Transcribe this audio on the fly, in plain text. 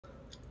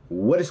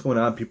What is going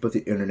on, people of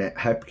the internet?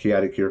 Hyper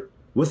Chaotic here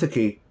with a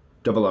K,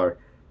 double R,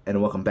 and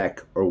welcome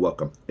back, or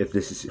welcome, if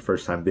this is your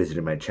first time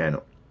visiting my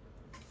channel.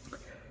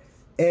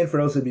 And for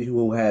those of you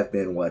who have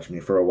been watching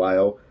me for a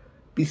while,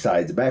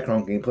 besides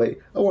background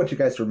gameplay, I want you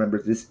guys to remember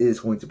this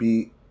is going to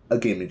be a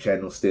gaming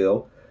channel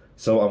still,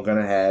 so I'm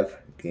going to have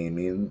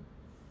gaming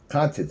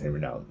content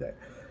every now and then.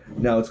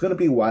 Now, it's going to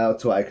be a while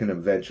till I can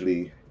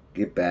eventually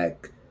get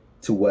back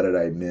to what did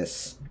I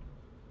miss.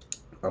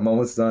 I'm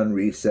almost done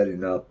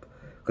resetting up,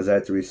 because I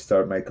had to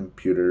restart my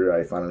computer.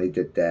 I finally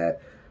did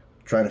that.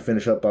 Trying to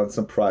finish up on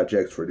some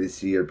projects for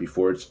this year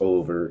before it's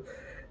over,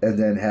 and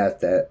then have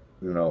that,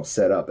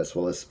 set up, as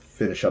well as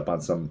finish up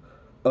on some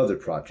other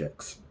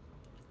projects.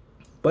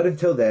 But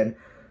until then,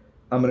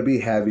 I'm going to be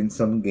having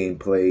some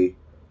gameplay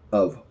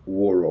of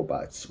War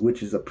Robots,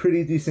 which is a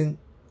pretty decent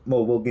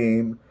mobile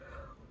game.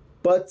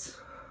 But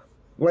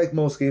like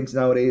most games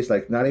nowadays,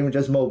 like not even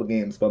just mobile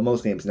games, but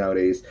most games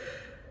nowadays,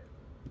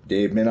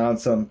 they've been on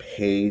some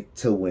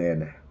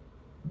pay-to-win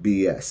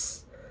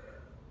BS.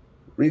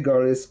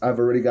 Regardless, I've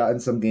already gotten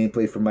some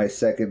gameplay from my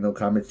second no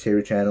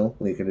commentary channel,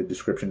 link in the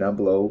description down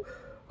below.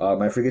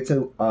 I forget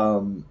to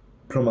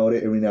promote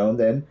it every now and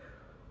then,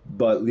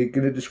 but link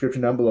in the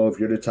description down below if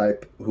you're the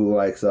type who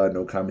likes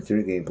no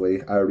commentary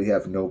gameplay. I already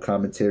have no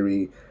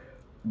commentary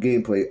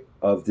gameplay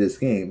of this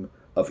game,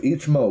 of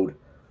each mode,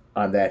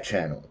 on that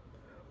channel.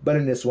 But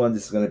in this one,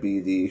 this is going to be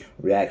the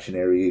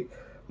reactionary,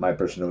 my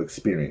personal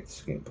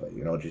experience gameplay,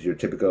 just your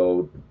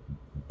typical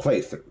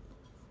playthrough.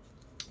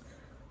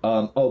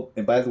 Oh,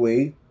 and by the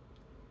way,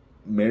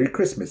 Merry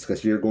Christmas,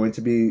 because you're going to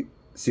be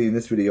seeing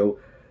this video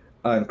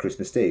on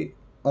Christmas Day.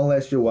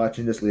 Unless you're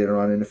watching this later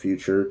on in the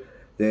future,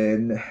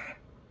 then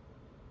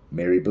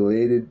Merry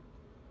belated,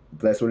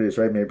 that's what it is,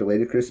 right? Merry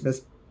belated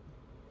Christmas?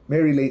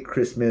 Merry late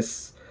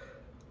Christmas,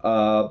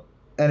 and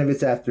if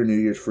it's after New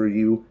Year's for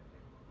you,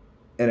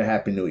 and a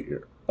Happy New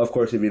Year. Of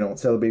course, if you don't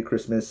celebrate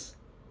Christmas,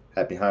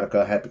 Happy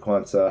Hanukkah, Happy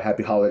Kwanzaa,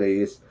 Happy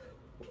Holidays,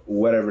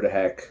 whatever the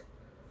heck.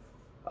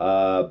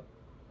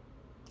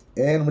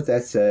 And with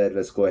that said,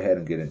 let's go ahead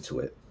and get into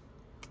it.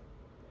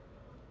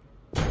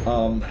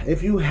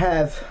 If you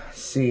have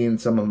seen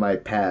some of my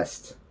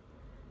past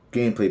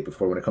gameplay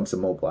before when it comes to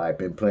mobile, I've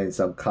been playing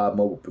some COD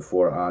Mobile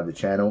before on the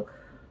channel.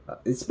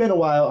 It's been a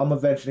while. I'm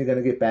eventually going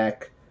to get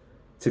back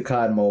to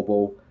COD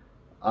Mobile.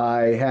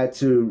 I had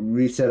to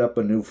reset up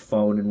a new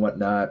phone and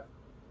whatnot.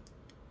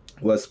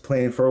 Was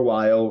playing for a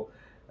while.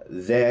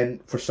 Then,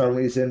 for some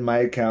reason, my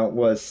account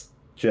was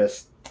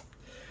just...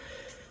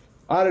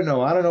 I don't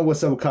know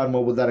what's up with COD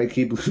Mobile that I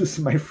keep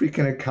losing my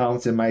freaking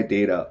accounts and my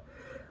data.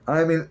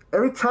 I mean,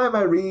 every time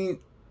I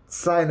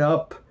sign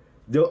up,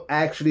 they'll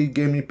actually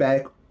give me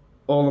back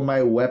all of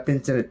my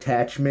weapons and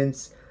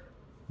attachments,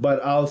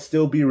 but I'll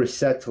still be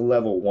reset to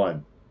level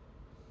 1.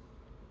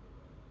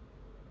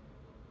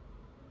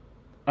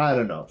 I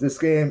don't know. This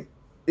game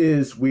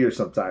is weird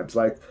sometimes.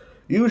 Like,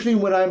 usually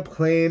when I'm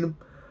playing,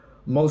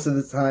 most of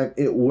the time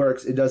it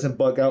works. It doesn't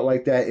bug out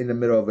like that in the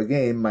middle of a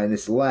game,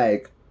 minus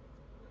lag.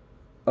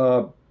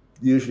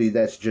 Usually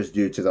that's just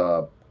due to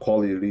the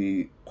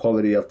quality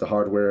of the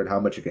hardware and how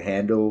much it can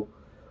handle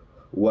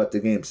what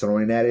the game's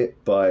throwing at it.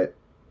 But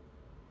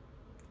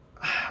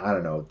I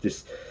don't know,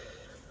 just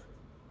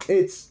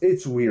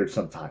it's weird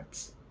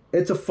sometimes.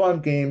 It's a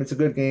fun game, it's a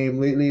good game.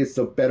 Lately it's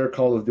the better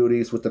Call of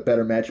Duties with the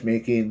better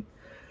matchmaking.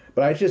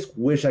 But I just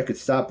wish I could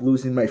stop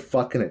losing my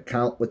fucking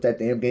account with that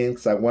damn game,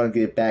 because I want to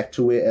get back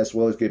to it, as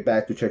well as get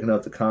back to checking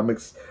out the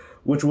comics,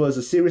 which was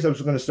a series I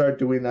was going to start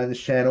doing on this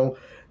channel.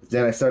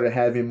 Then I started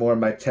having more of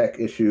my tech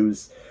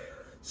issues.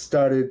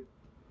 There's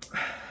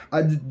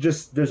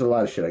a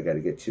lot of shit I got to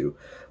get to.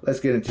 Let's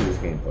get into this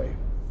gameplay.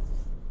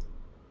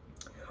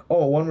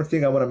 Oh, one more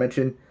thing I want to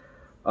mention.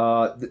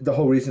 The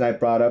whole reason I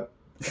brought up,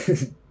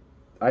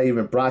 I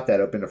even brought that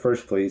up in the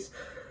first place,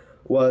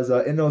 was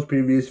in those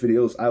previous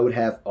videos I would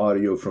have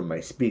audio from my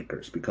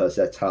speakers, because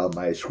that's how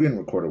my screen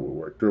recorder would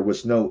work. There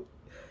was no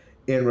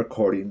internal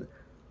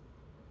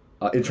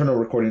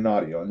recording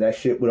audio, and that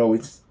shit would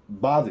always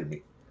bother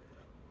me.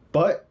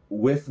 But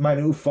with my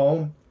new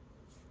phone,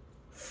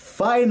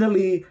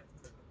 finally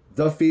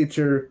the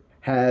feature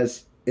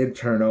has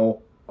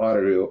internal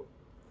audio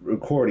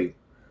recording.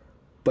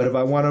 But if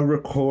I want to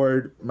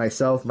record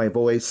myself, my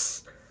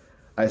voice,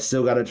 I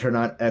still got to turn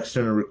on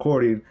external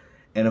recording.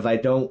 And if I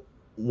don't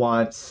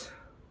want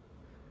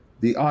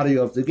the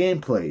audio of the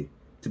gameplay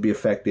to be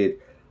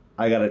affected,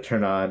 I got to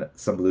turn on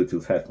some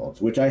Bluetooth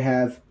headphones, which I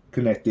have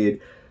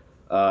connected.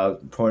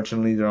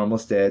 Fortunately, they're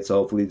almost dead, so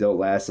hopefully they'll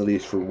last at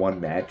least for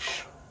one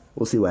match.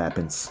 We'll see what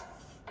happens.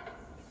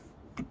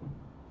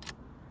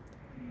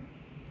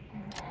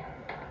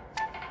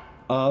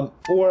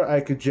 Or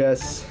I could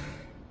just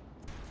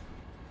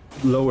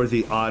lower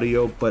the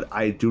audio, but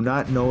I do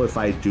not know if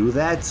I do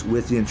that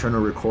with the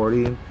internal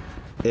recording,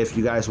 if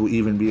you guys will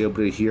even be able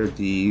to hear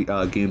the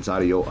game's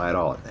audio at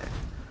all.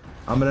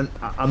 I'm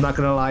not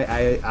gonna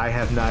lie, I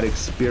have not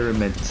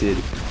experimented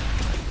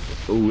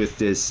with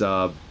this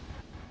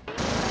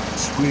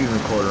screen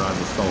recorder on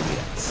this phone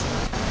yet.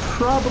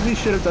 Probably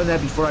should have done that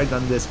before I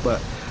done this,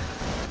 but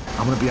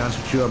I'm gonna be honest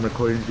with you, I'm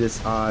recording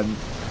this on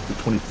the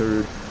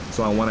 23rd,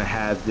 so I want to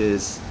have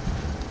this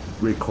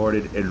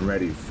recorded and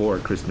ready for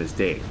Christmas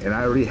Day. And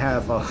I already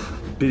have a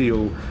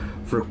video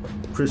for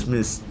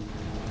Christmas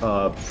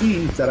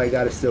Eve that I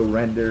gotta still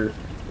render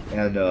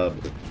and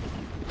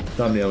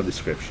thumbnail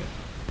description.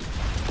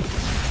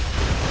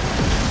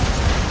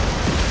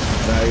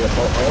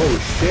 Oh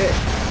shit,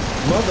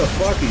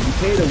 motherfucker, you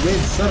pay to win,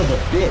 son of a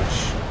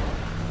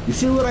bitch. You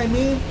see what I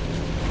mean?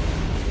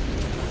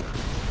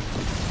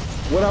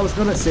 What I was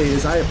gonna say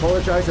is I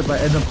apologize if I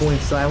end up going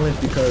silent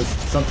because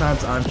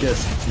sometimes I'm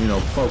just, you know,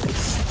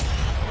 focused.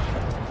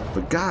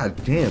 But god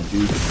damn,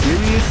 dude,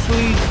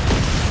 seriously?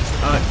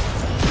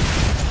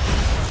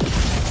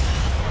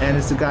 And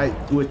it's the guy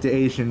with the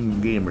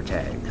Asian gamer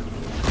tag.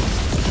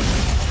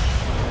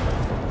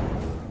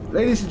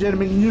 Ladies and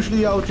gentlemen,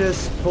 usually I'll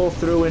just pull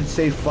through and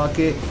say fuck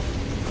it,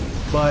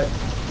 but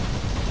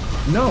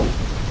no.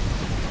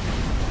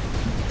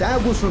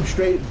 That was some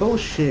straight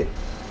bullshit.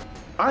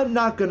 I'm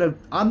not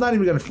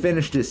even gonna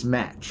finish this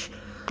match.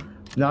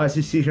 Now, as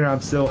you see here,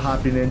 I'm still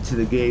hopping into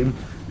the game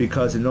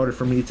because in order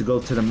for me to go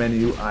to the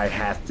menu, I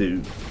have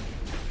to,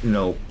 you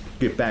know,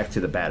 get back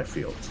to the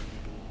battlefield.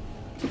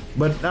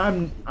 But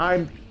I'm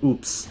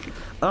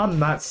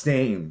not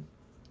staying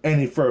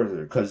any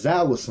further because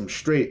that was some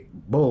straight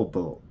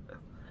bull.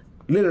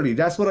 Literally,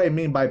 that's what I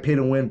mean by pay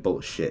to win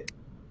bullshit.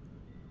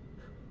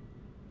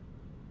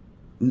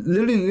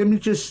 Literally, let me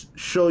just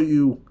show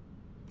you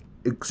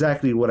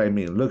exactly what I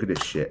mean. Look at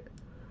this shit.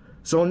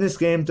 So in this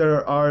game,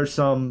 there are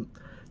some...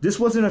 This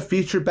wasn't a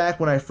feature back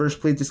when I first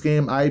played this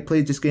game. I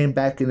played this game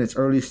back in its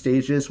early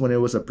stages when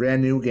it was a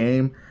brand new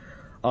game.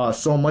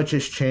 So much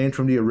has changed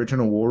from the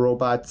original War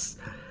Robots.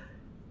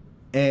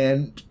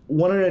 And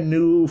one of the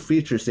new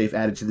features they've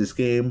added to this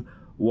game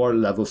were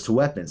levels to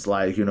weapons.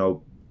 Like, you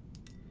know,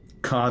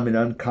 common,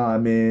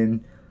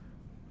 uncommon,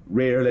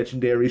 rare,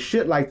 legendary,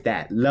 shit like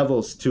that.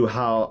 Levels to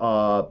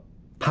how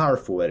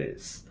powerful it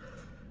is.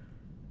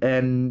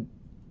 And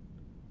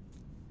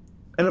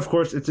of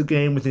course, it's a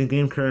game with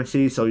in-game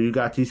currency, so you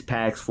got these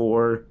packs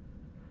for,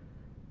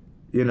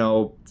 you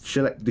know,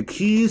 shit like, the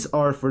keys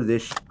are for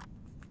this,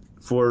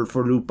 for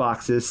loot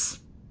boxes,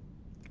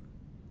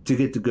 to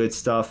get the good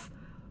stuff.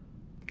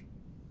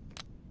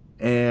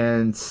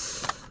 And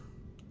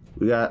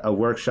we got a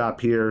workshop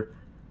here,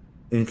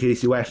 in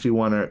case you actually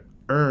want to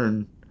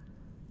earn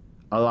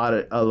a lot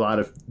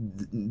of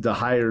the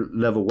higher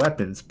level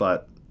weapons,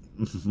 but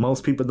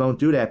most people don't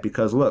do that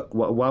because look,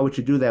 why would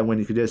you do that when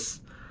you could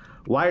just,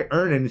 why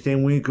earn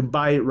anything when you can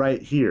buy it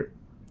right here?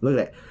 Look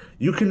at that.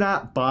 You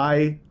cannot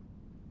buy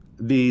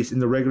these in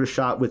the regular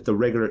shop with the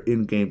regular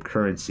in-game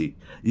currency.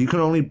 You can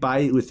only buy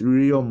it with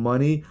real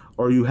money,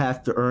 or you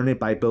have to earn it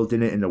by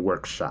building it in the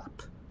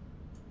workshop.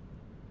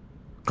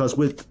 Because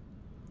with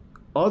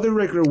other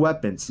regular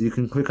weapons, you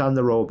can click on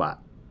the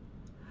robot.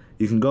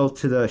 You can go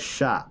to the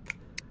shop,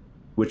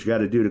 which you got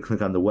to do to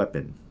click on the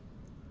weapon.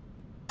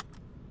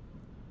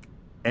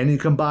 And you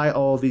can buy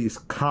all these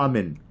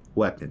common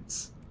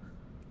weapons.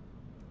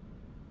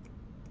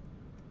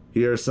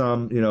 Here are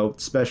some, you know,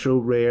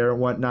 special, rare, and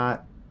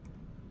whatnot.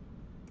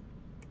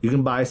 You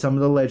can buy some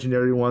of the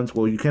legendary ones.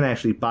 Well, you can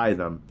actually buy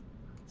them.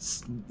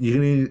 You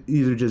can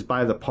either just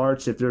buy the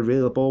parts if they're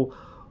available,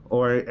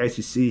 or as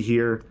you see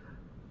here,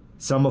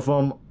 some of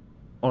them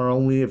are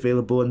only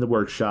available in the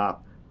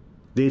workshop.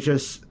 They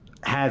just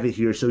have it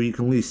here so you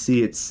can at least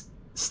see its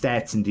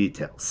stats and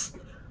details.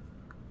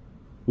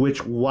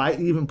 Which, why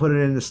even put it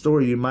in the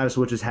store? You might as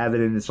well just have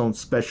it in its own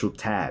special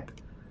tab.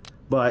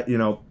 But, you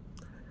know,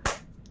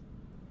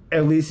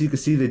 at least you can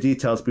see the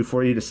details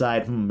before you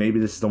decide, maybe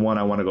this is the one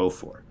I want to go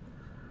for.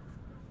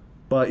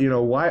 But, you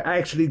know, why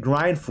actually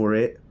grind for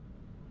it?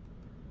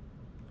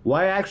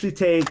 Why actually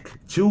take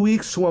 2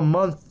 weeks to a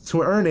month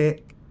to earn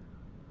it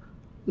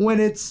when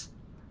it's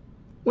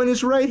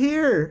right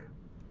here?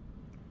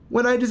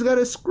 When I just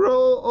gotta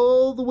scroll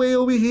all the way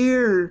over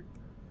here,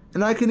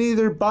 and I can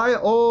either buy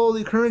all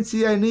the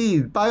currency I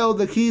need, buy all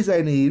the keys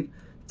I need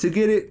to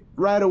get it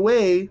right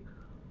away,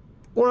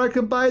 or I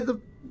can buy the,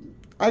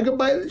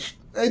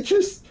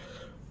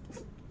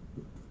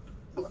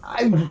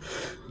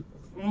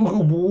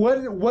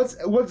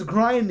 what's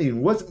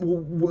grinding?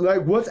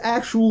 What's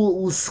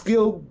actual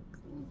skill?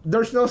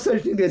 There's no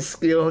such thing as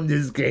skill in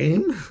this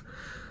game.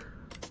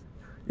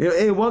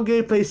 In one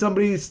gameplay,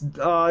 somebody's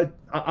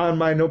on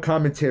my no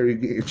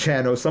commentary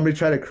channel, somebody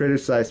tried to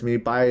criticize me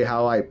by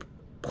how I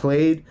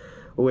played,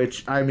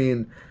 which, I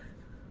mean,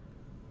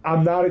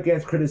 I'm not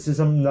against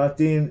criticism.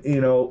 Nothing, you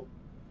know,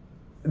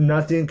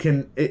 nothing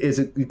can,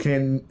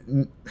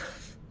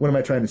 what am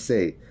I trying to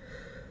say?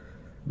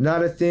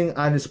 Not a thing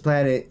on this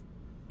planet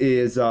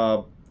is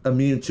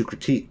immune to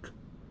critique.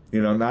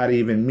 You know, not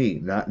even me.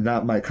 Not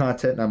my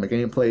content, not my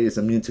gameplay is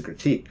immune to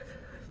critique.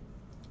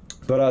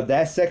 But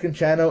that second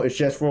channel is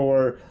just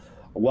for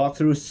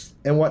walkthroughs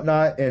and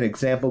whatnot, and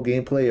example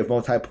gameplay of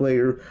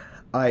multiplayer.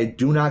 I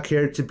do not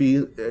care to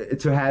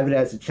have it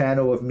as a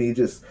channel of me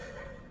just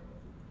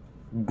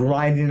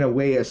grinding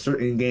away at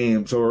certain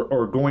games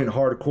or going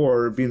hardcore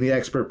or being the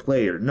expert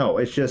player. No,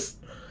 it's just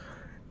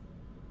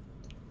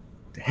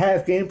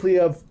have gameplay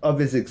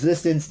of its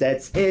existence.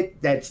 That's it.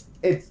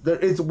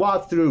 It's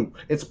walkthrough.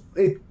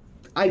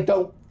 I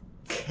don't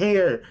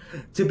care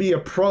to be a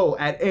pro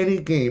at any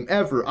game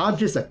ever. I'm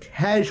just a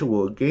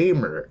casual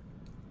gamer.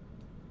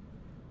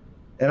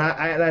 And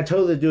I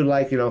told the dude,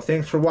 like, you know,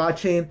 thanks for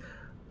watching,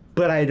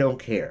 but I don't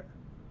care.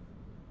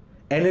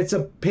 And it's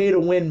a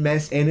pay-to-win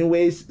mess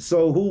anyways,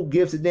 so who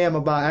gives a damn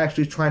about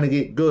actually trying to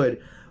get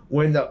good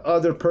when the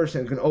other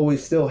person can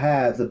always still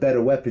have the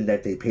better weapon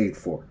that they paid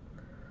for?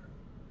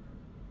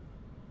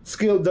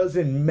 Skill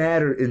doesn't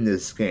matter in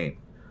this game.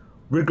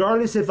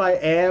 Regardless if I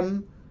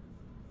am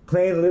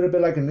playing a little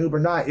bit like a noob or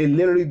not, it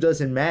literally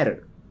doesn't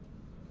matter.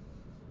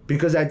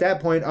 Because at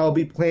that point, I'll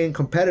be playing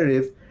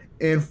competitive.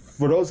 And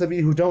for those of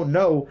you who don't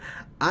know,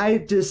 I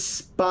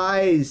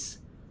despise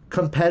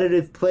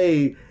competitive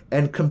play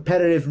and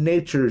competitive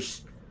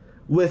natures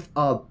with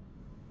a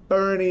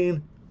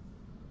burning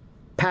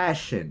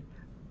passion.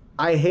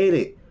 I hate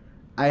it.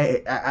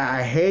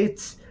 I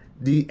hate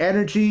the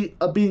energy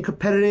of being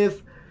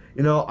competitive.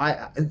 You know,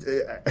 I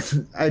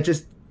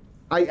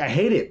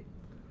hate it.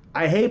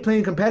 I hate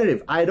playing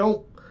competitive. I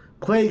don't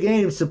play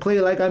games to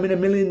play like I'm in $1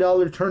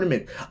 million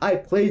tournament. I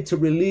play to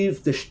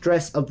relieve the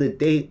stress of the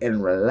day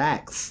and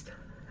relax.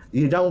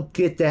 You don't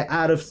get that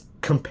out of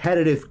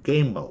competitive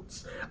game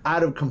modes,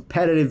 out of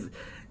competitive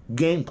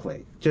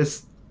gameplay.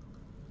 Just,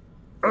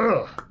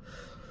 ugh.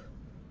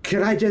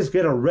 Can I just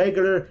get a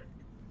regular,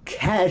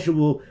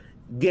 casual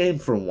game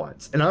for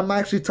once? And I'm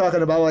actually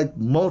talking about like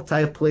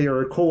multiplayer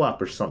or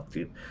co-op or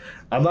something.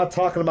 I'm not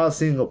talking about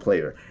single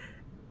player.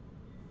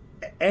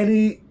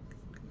 Any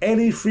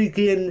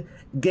freaking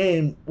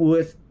game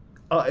with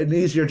an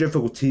easier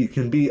difficulty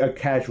can be a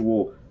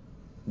casual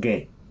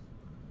game.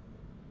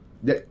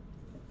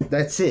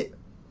 That's it.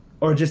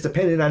 Or just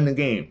depending on the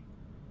game.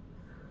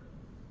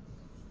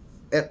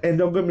 And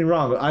don't get me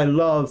wrong, I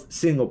love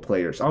single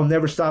players. I'll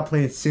never stop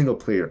playing single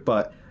player,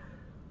 but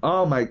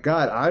oh my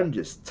god, I'm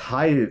just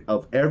tired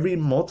of every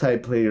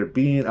multiplayer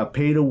being a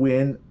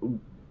pay-to-win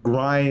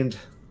grind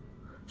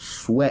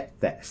sweat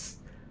fest.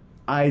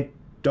 I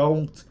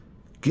don't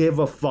give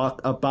a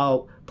fuck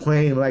about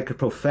playing like a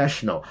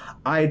professional.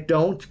 I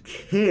don't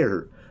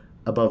care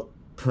about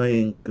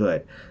playing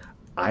good.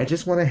 I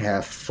just want to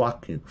have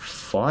fucking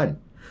fun.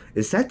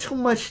 Is that too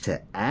much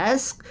to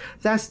ask?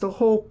 That's the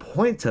whole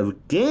point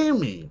of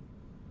gaming.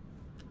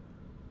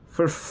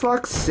 For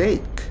fuck's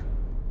sake.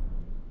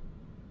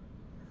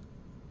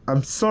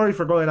 I'm sorry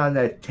for going on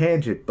that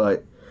tangent,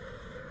 but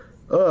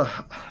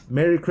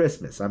Merry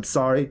Christmas. I'm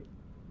sorry.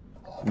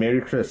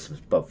 Merry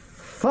Christmas, but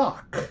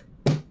fuck.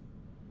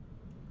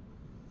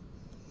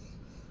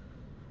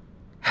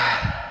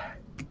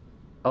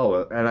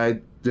 Oh, and I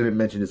didn't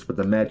mention this, but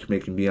the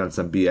matchmaking be on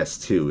some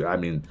BS too. I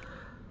mean,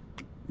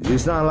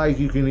 it's not like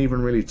you can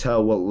even really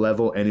tell what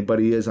level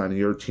anybody is on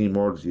your team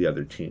or the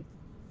other team.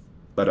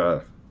 But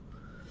I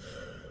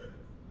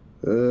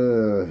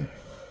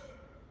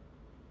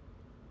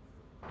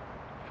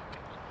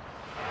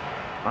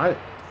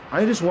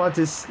just want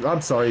this.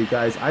 I'm sorry,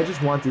 guys. I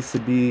just want this to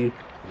be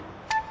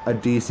a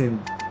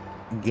decent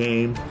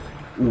game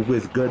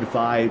with good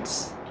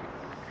vibes.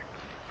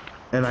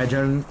 And I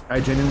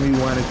genuinely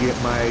want to get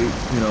my,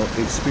 you know,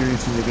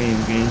 experiencing the game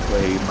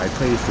gameplay, my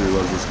playthrough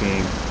of this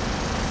game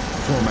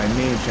for my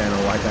main channel,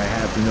 like I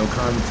have the no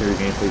commentary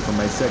gameplay for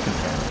my second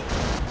channel.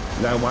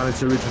 And I wanted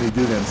to originally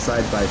do them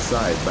side by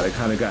side, but I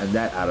kind of gotten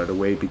that out of the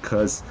way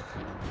because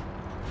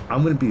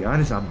I'm going to be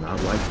honest, I'm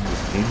not liking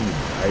this game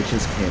anymore. I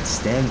just can't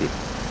stand it.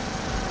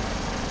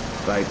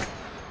 Like,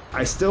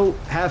 I still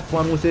have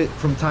fun with it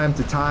from time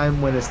to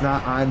time when it's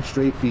not on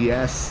straight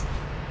BS,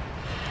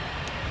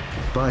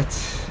 but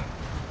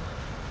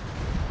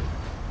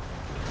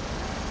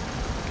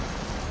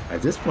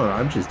at this point,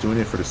 I'm just doing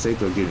it for the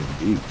sake of getting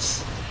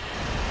views.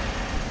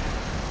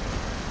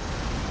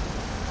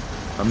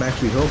 I'm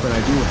actually hoping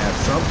I do have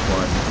some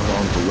fun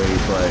along the way,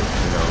 but,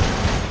 you know,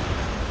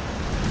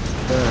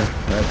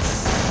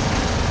 that's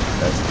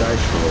a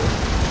dice roll.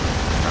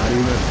 Not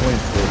even a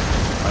point for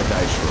a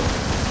dice roll.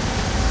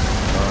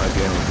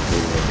 Again with the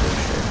big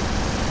bullshit.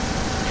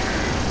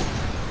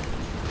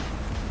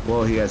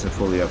 Well, he hasn't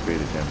fully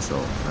upgraded them, so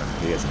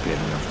he hasn't paid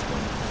enough to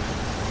win.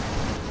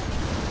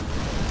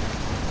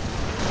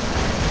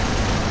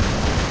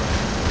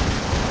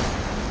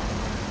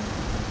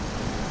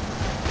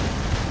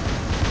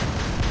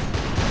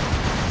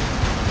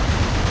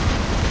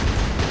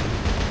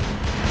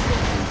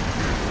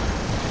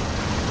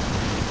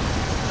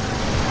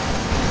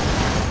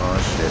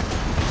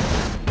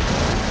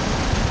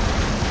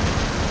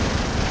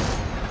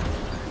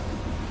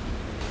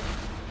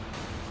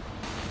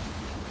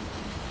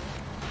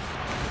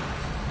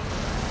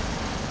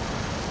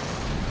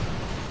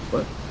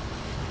 What?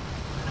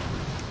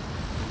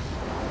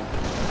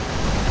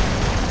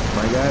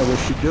 My guy,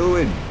 what you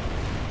doing?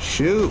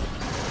 Shoot!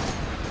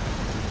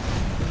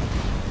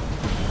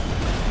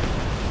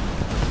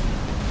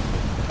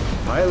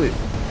 Pilot,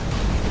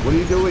 what are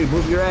you doing?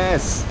 Move your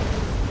ass!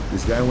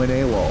 This guy went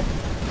AWOL.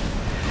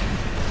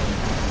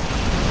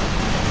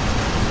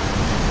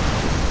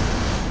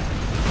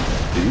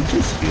 Did he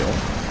just heal?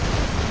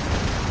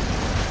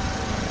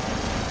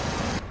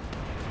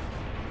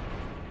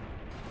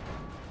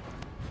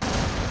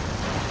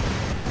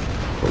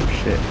 Oh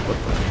shit, what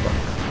the fuck?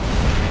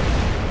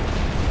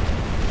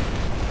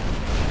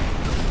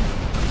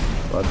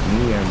 Fuck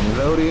me, I'm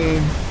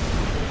reloading.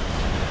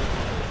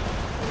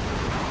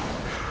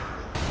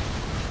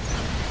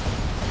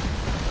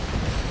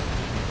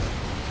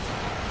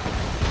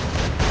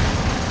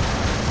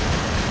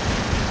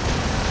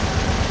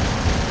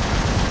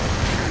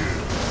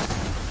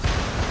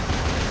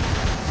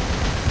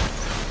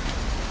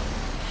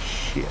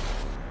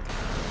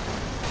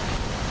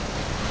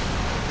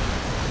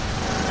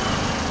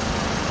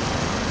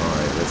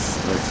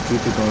 Let's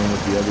keep it going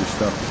with the other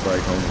stuff before I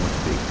go in with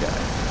the big guy.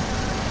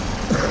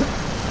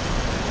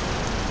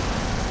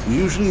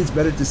 Usually it's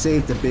better to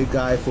save the big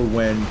guy for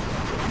when,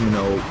 you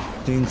know,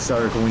 things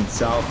start going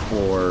south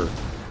or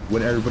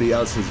when everybody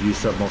else has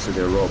used up most of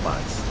their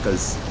robots.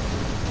 Because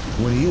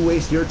when you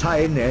waste your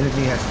Titan, the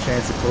enemy has a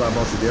chance to pull out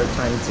most of their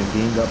Titans and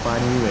gang up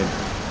on you and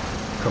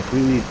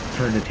completely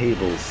turn the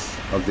tables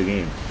of the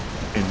game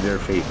in their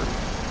favor.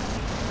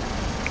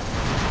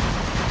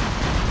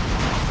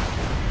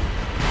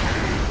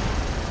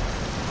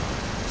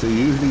 So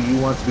usually you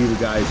want to be the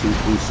guys who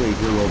save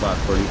your robot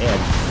for the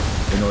end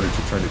in order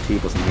to turn the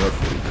tables in your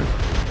favor.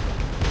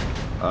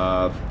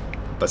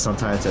 But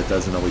sometimes that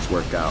doesn't always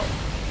work out.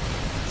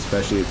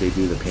 Especially if they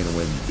do the pay to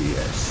win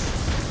BS.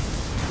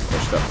 Or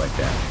stuff like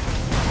that.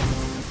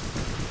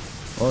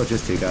 Or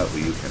just take out who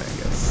you can, I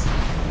guess.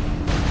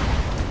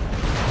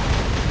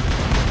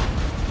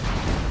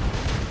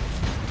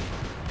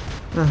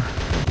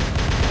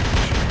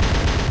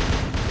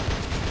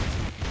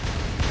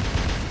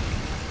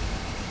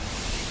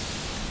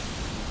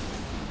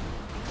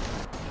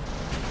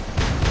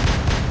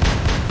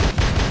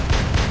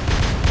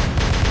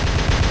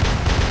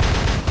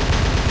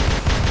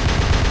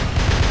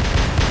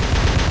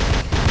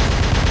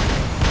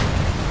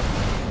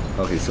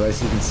 Okay, so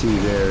as you can see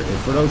there, and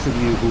for those of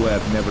you who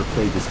have never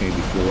played this game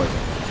before,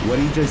 what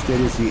he just did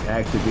is he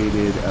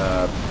activated,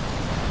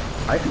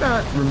 I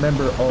cannot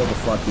remember all the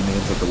fucking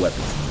names of the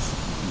weapons in this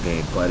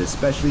game, but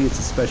especially it's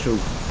a special,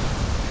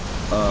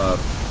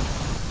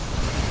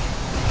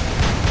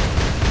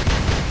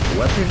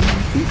 weapon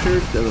feature,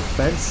 the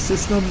defense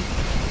system,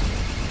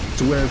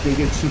 to where if they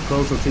get too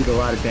close, they'll take a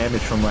lot of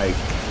damage from, like,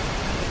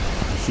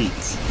 heat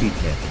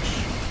damage.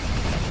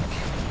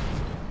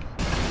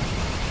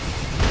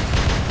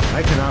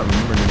 I cannot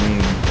remember the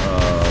name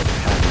of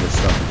half of the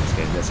stuff in this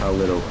game. That's how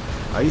little.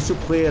 I used to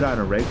play it on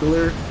a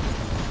regular.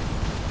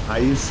 I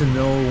used to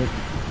know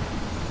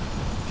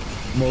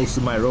most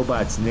of my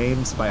robots'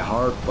 names by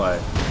heart, but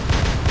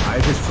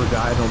I just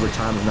forgotten over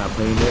time of not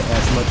playing it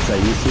as much as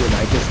I used to, and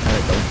I just kind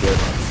of don't care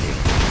about the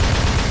game.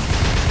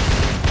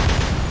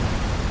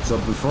 So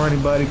before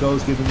anybody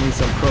goes giving me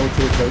some pro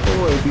tips like,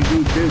 oh, if you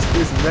do this,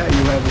 this, and that,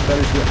 you have a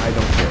better shit, I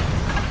don't care.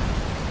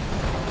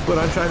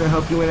 But I'm trying to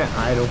help you in it,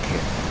 I don't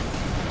care.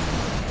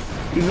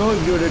 You know,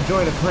 if you were to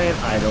join a clan,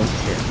 I don't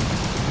care.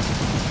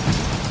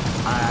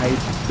 I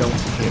don't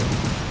care.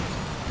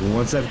 And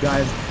once I've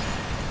got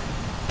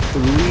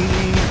three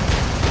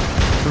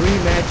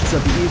matches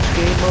of each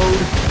game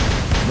mode,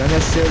 not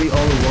necessarily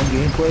all in one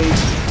gameplay,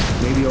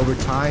 maybe over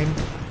time.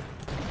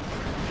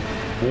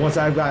 But once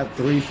I've got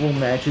 3 full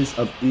matches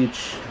of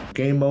each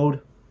game mode,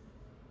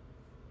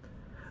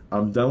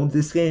 I'm done with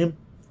this game.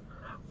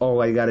 All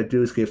I gotta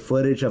do is get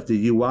footage of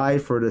the UI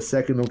for the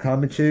second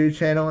commentary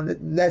channel,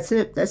 and that's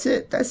it. That's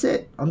it. That's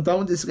it. I'm done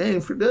with this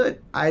game for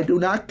good. I do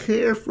not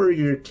care for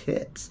your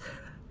tips.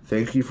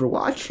 Thank you for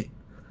watching.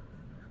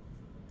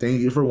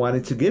 Thank you for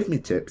wanting to give me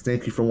tips.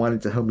 Thank you for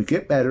wanting to help me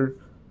get better.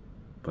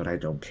 But I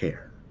don't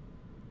care.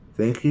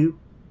 Thank you.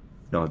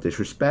 No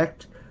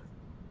disrespect.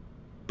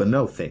 But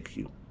no thank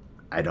you.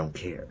 I don't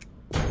care.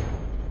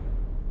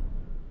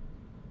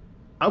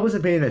 I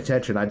wasn't paying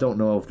attention. I don't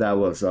know if that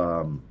was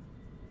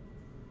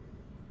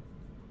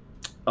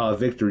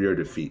victory or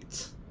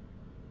defeat.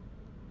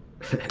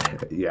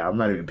 Yeah, I'm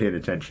not even paying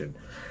attention.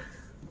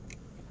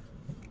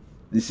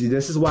 You see,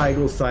 this is why I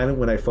go silent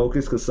when I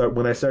focus, because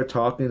when I start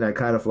talking, I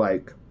kind of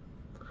like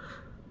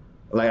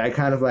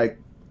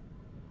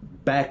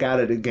back out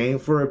of the game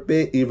for a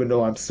bit, even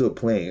though I'm still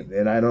playing,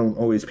 and I don't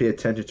always pay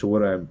attention to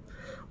what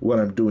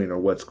I'm doing or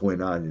what's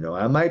going on. You know,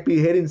 I might be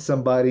hitting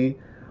somebody,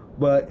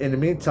 but in the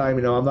meantime,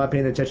 you know, I'm not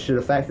paying attention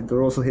to the fact that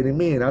they're also hitting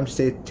me, and I'm just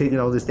taking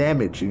all this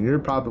damage. And you're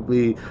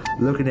probably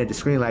looking at the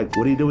screen like,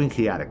 what are you doing,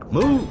 Chaotic?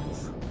 Move!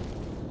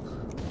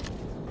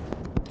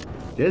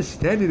 Just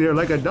standing there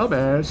like a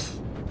dumbass.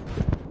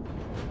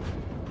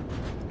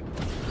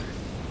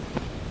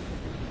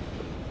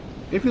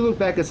 If you look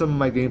back at some of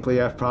my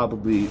gameplay, I've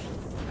probably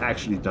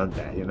actually done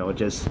that. You know,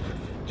 just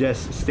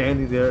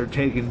standing there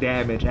taking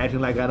damage, acting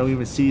like I don't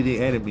even see the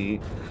enemy.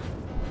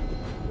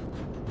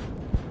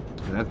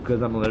 And that's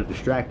because I'm a little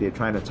distracted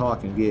trying to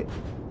talk and get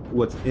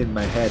what's in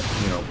my head,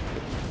 you know,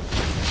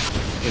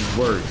 in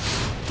words.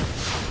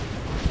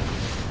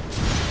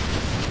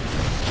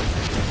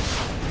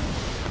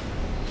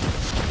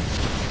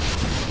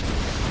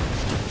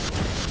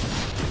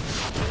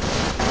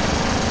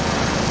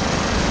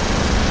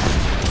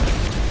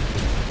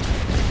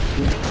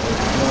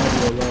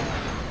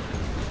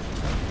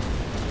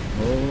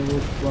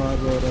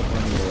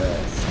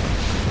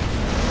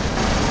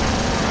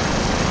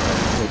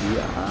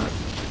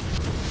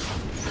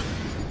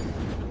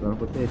 Son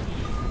of a bitch.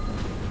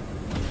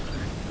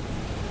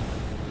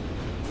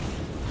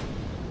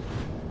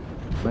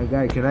 My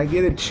guy, can I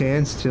get a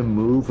chance to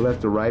move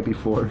left or right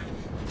before?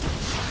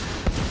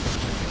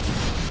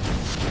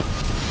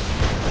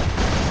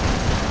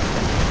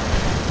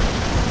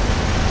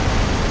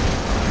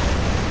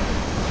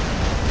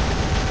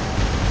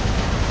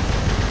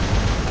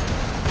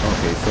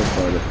 Okay, so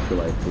far I feel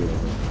like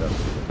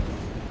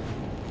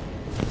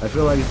I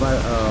feel like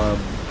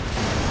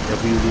if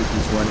we lose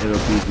this one, it'll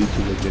be due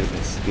to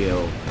legitimate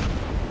skill.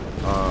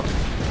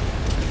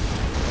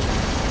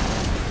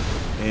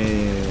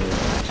 And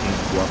team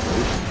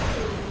cooperation,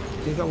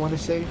 I think I want to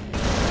say.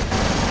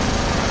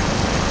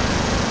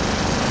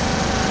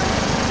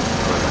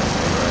 Oh, that's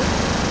right.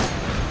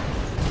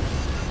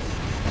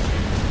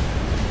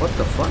 What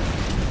the fuck?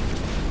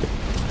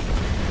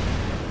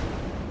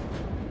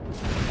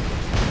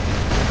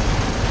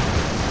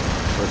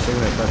 For a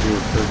second I thought they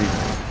were curving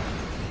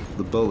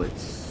the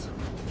bullets.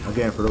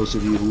 Again, for those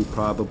of you who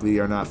probably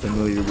are not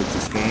familiar with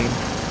this game,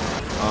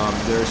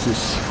 there's this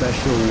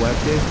special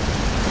weapon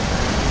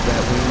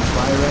that when you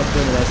fire at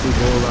them and as they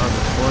go around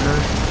the corner,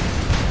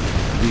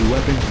 the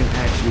weapon can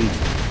actually,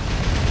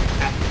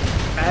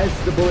 as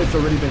the bullet's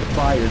already been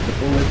fired, the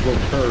bullet will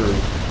curve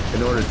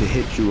in order to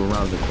hit you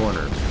around the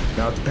corner.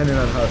 Now, depending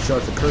on how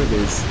sharp the curve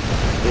is,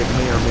 it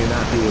may or may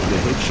not be able to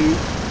hit you.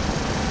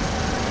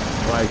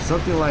 Like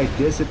something like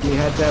this, if you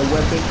had that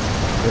weapon,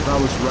 if I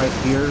was right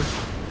here,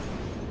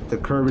 the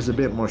curve is a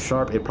bit more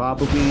sharp, it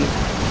probably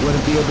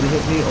wouldn't be able to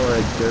hit me, or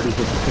a dirty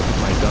hit the tip of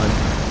my gun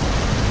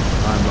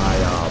on my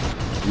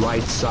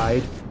right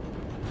side.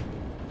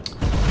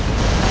 But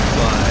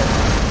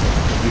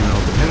you know,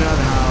 depending on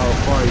how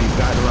far you've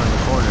gotten around the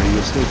corner,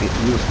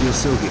 you'll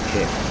still get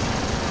hit.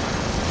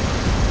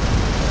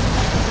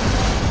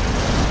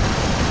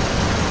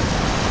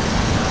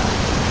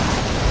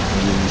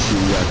 And then you see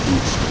you got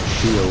these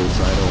shields.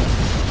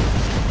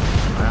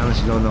 I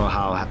honestly don't know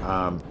how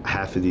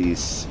half of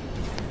these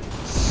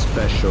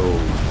special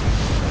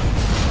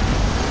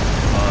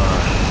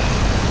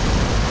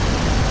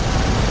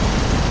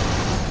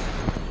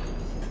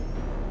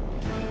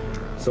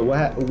so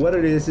what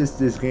it is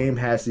this game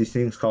has these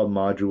things called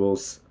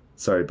modules.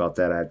 Sorry about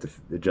that, I had to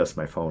adjust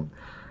my phone.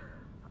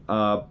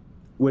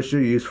 Which are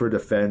used for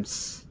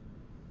defense.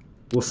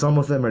 Well, some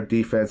of them are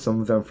defense,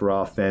 some of them for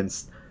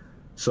offense.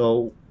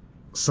 So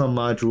some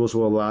modules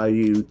will allow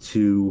you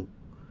to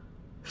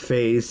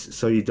phase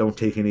so you don't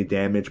take any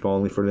damage, but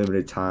only for a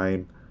limited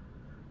time.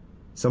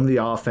 Some of the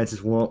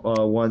offensive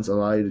ones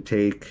allow you to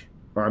take,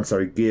 or I'm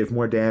sorry, give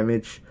more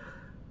damage.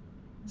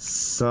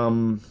 Here's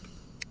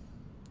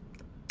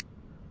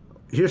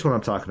what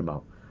I'm talking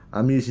about.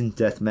 I'm using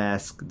Death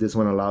Mask. This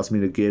one allows me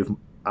to give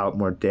out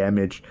more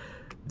damage.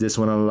 This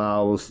one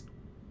allows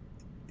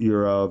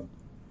your,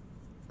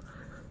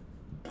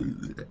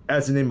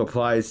 as the name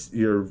applies,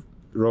 your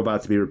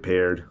robot to be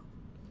repaired.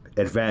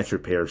 Advanced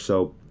repair,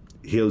 so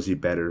heals you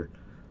better.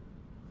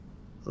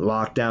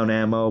 Lockdown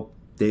ammo.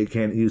 They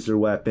can't use their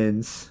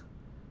weapons.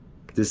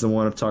 This is the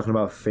one I'm talking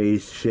about,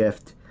 phase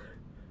shift.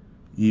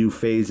 You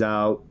phase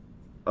out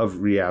of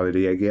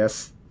reality, I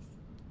guess.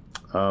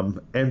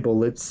 And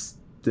bullets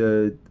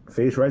to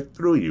phase right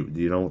through you.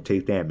 You don't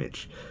take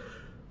damage.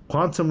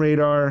 Quantum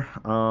radar.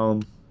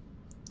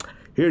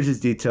 Here's his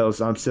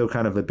details. I'm still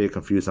kind of a bit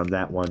confused on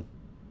that one.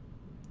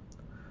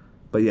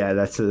 But yeah,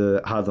 that's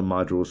how the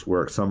modules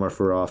work. Some are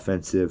for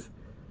offensive,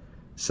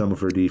 some are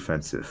for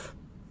defensive.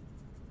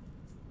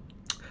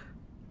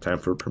 Time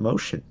for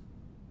promotion.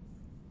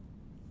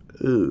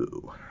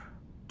 Ooh.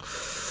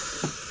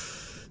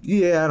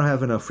 Yeah, I don't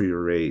have enough for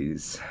your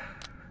raise.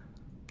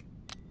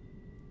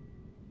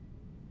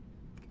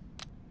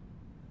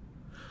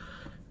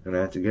 Gonna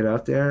have to get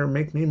out there and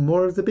make me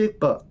more of the big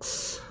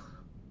bucks.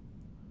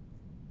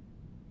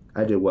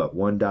 I did what?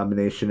 1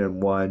 domination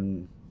and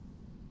 1...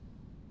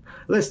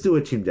 Let's do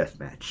a team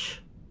deathmatch.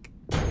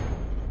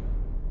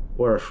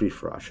 Or a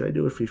free-for-all. Should I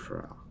do a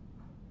free-for-all?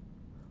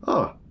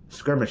 Oh,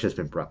 Skirmish has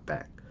been brought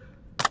back.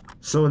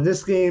 So in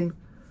this game,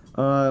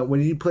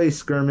 when you play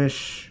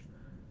Skirmish,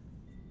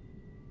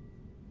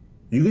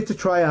 you get to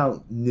try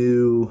out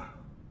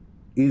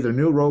either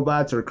new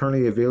robots or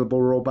currently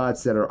available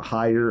robots that are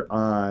higher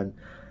on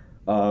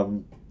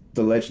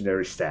the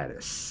legendary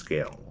status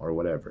scale or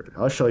whatever.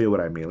 I'll show you what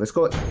I mean. Let's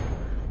go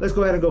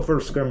ahead and go for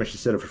a Skirmish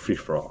instead of a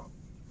free-for-all.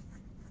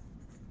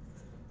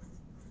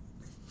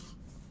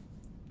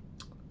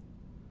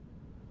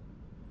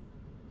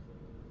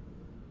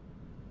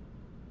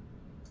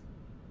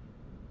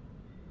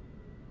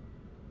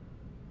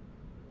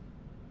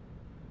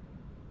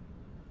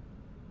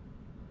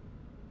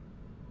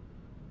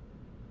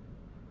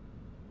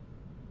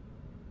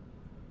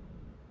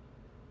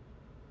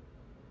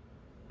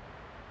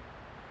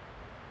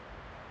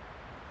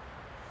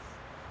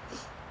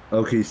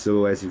 Okay,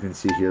 so as you can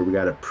see here, we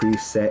got a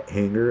preset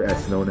hangar,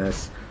 as known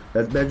as...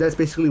 That's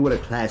basically what a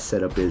class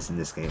setup is in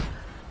this game.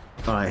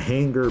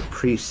 Hangar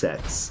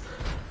presets.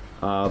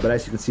 But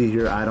as you can see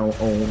here, I don't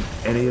own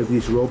any of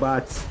these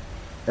robots.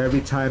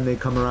 Every time they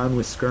come around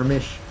with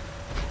Skirmish,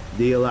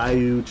 they allow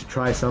you to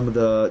try some of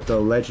the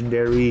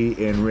legendary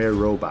and rare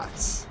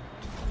robots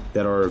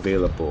that are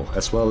available,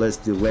 as well as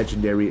the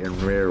legendary and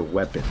rare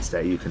weapons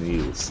that you can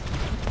use,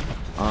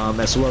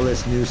 as well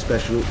as new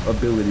special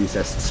abilities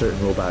that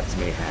certain robots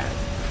may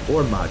have,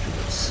 or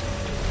modules.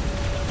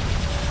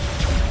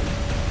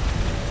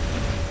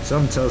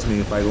 Something tells me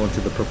if I go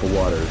into the purple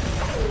water,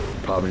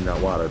 probably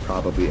not water,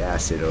 probably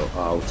acid,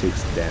 I'll take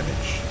some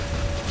damage.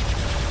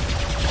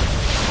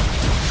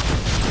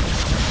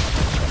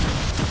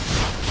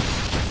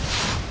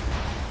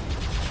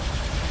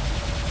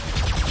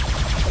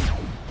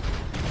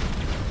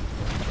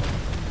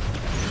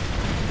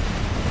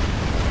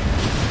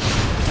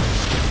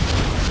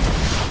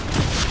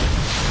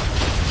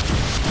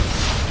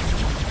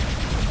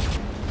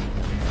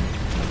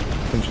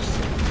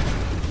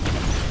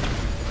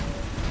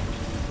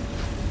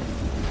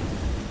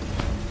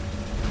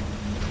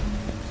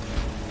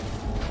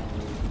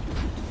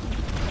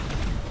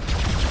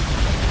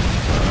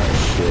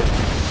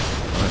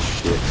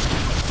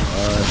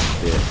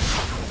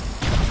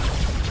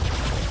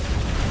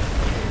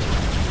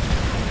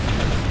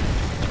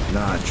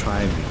 Nah,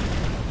 try me.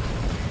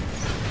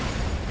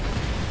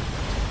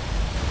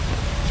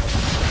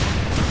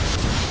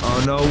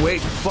 Oh no,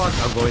 wait, fuck,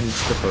 I'm going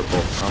into the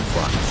purple. I'm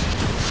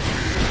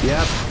fucked.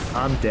 Yep,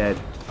 I'm dead.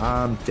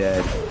 I'm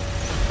dead.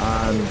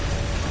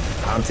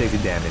 I'm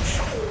taking damage.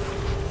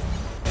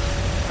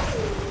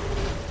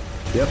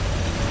 Yep.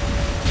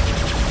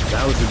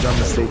 That was a dumb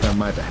mistake on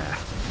my behalf.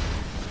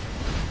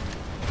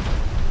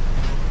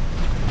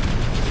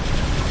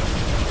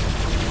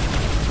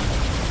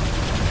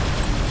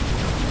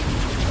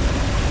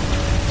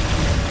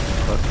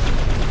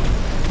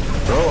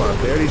 Bro,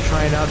 I'm barely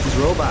trying out this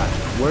robot.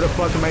 Where the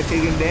fuck am I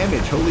taking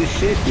damage? Holy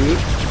shit, dude.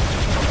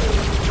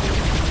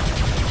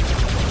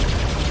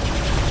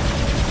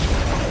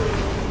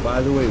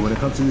 By the way, when it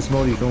comes to this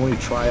mode, you can only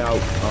try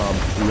out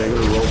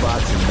regular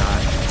robots and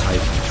not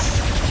Titans.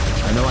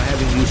 I know I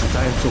haven't used the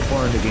Titan so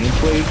far in the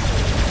gameplay,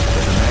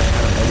 because the match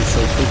kind of ended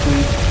so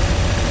quickly,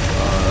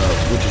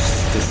 which is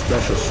the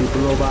special super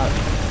robot,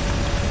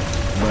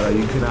 but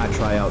you cannot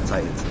try out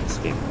Titans in this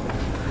game.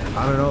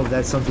 I don't know if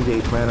that's something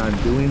they plan on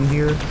doing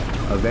here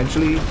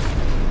eventually,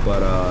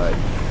 but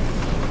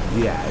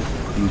yeah,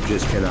 you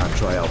just cannot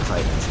try out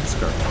Titans in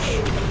Skirmish.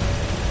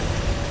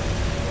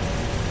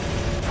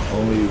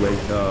 Only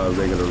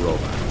regular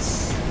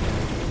robots.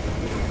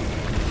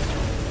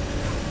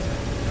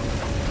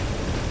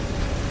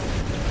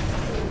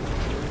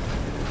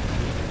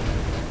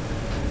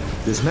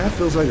 This map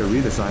feels like a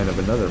redesign of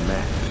another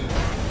map.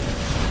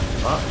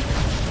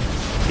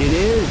 It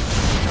is!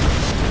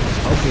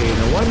 Okay,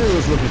 no wonder it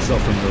was looking so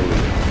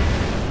familiar.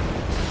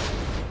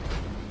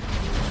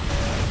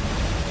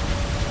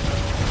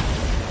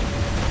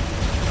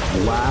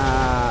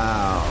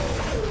 Wow.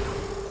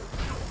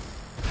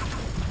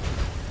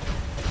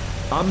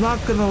 I'm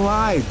not gonna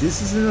lie,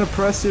 this is an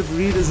impressive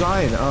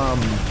redesign.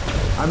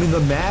 I mean,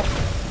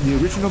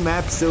 the original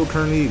map still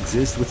currently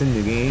exists within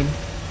the game.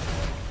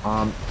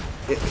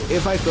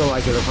 If I feel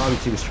like it, I'll probably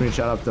take a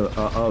screenshot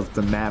of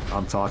the map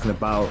I'm talking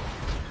about.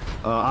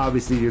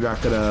 Obviously, you're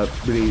not gonna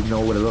really know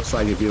what it looks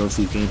like if you don't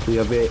see gameplay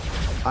of it.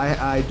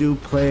 I do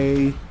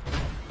play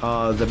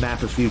the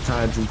map a few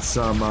times in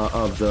some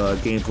of the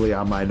gameplay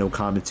on my no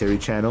commentary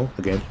channel.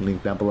 Again,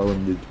 link down below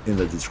in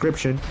the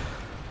description.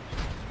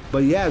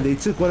 But yeah, they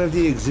took one of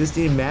the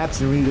existing maps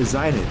and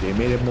redesigned it. They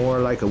made it more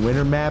like a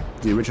winter map.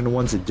 The original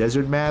one's a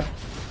desert map.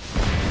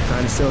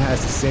 Kind of still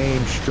has the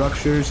same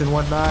structures and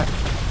whatnot.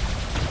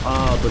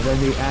 But then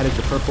they added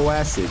the purple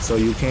acid, so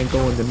you can't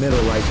go in the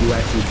middle like you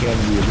actually can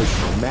in the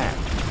original map.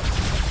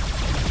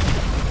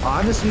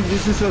 Honestly,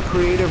 this is a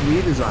creative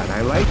redesign.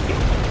 I like it.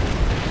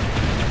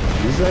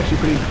 This is actually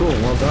pretty cool.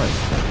 Well done.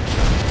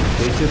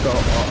 They took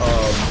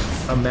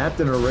a map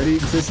that already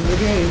exists in the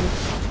game,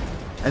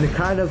 and it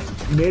kind of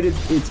made it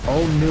its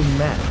own new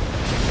map,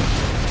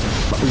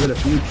 but with a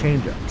few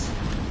change-ups.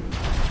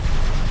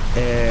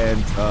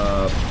 And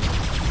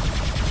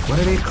what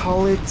do they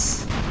call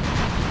it?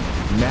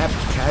 Map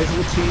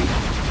casualty,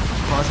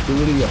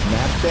 possibility of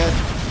map death.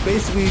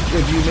 Basically,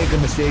 if you make a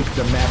mistake,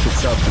 the map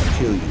itself can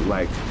kill you,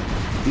 like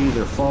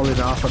either falling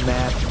off a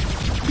map,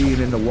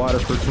 being in the water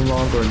for too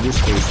long, or in this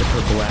case, the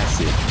purple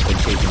acid and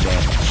taking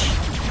damage.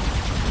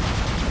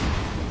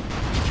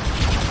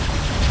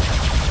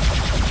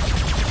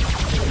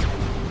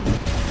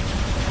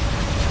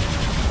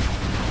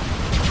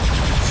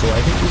 So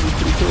I think this is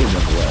pretty cool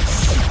nonetheless.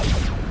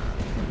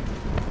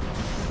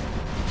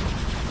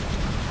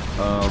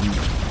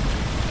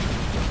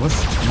 What's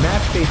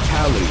map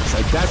fatalities?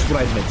 Like, that's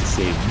what I meant to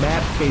say.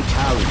 Map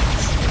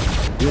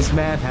fatalities. This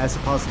map has the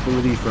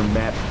possibility for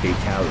map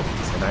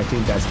fatalities, and I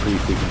think that's pretty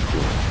freaking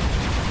cool.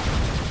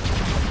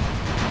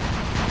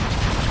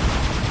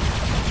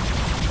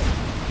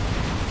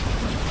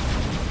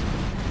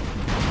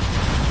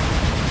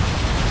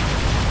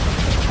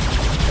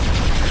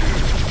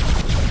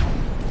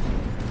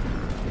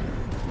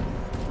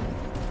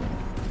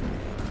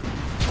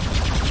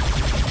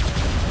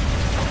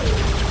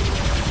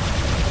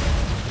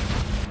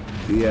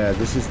 Yeah,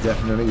 this is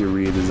definitely a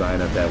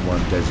redesign of that one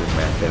desert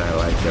map, and I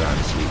like it,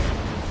 honestly.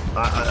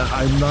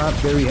 I'm not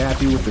very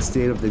happy with the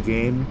state of the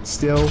game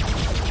still,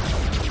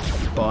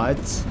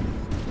 but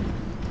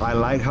I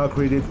like how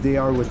creative they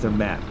are with their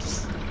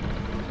maps.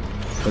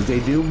 Because they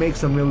do make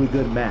some really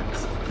good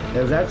maps.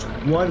 If that's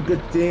one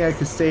good thing I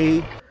could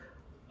say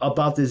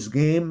about this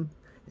game,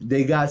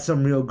 they got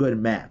some real good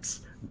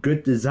maps.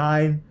 Good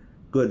design,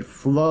 good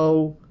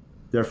flow,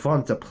 they're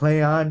fun to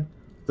play on,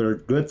 they're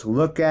good to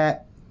look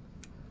at.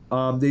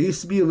 They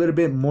used to be a little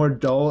bit more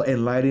dull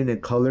in lighting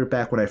and color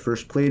back when I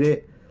first played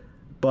it,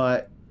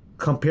 but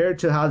compared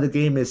to how the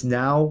game is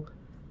now,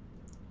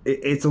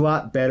 it's a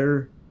lot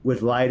better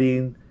with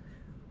lighting.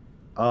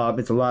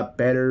 It's a lot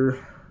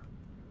better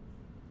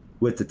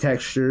with the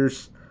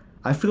textures.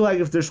 I feel like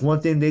if there's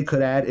one thing they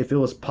could add, if it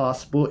was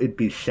possible, it'd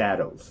be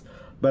shadows.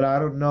 But I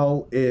don't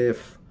know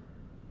if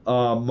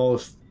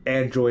most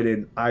Android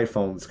and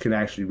iPhones can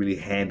actually really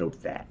handle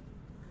that.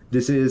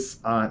 This is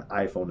on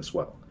iPhone as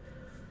well.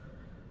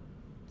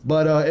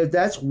 But if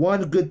that's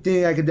one good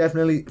thing, I could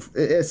definitely,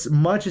 as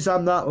much as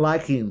I'm not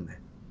liking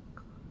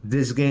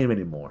this game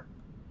anymore,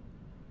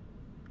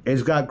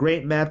 it's got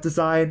great map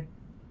design.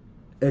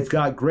 It's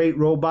got great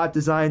robot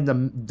design.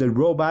 The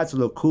robots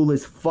look cool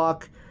as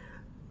fuck.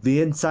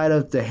 The inside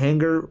of the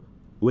hangar,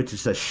 which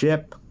is a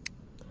ship,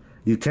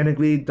 you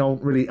technically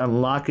don't really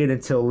unlock it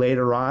until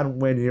later on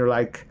when you're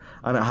like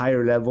on a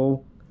higher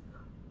level.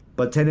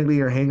 But technically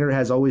your hangar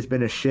has always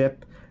been a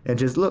ship. And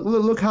just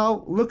look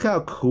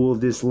how cool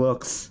this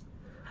looks.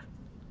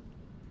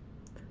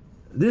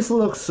 This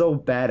looks so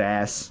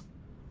badass.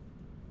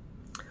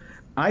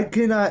 I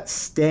cannot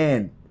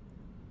stand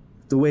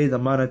the way the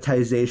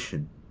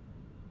monetization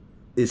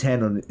is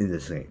handled in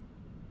this game.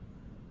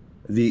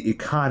 The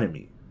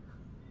economy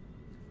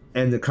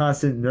and the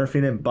constant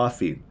nerfing and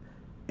buffing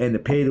and the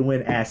pay to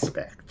win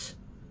aspect.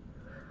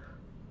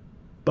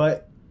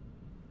 But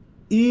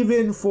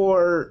even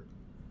for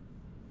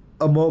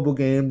a mobile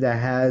game that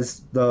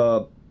has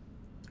the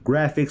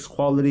graphics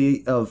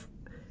quality of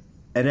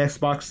an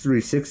Xbox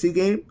 360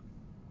 game,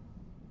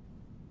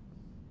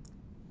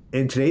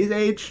 in today's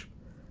age,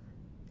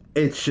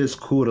 it's just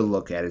cool to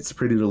look at. It's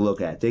pretty to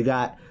look at. They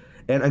got,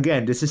 and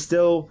again, this is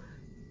still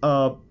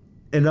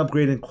an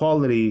upgrade in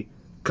quality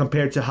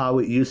compared to how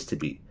it used to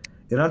be.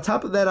 And on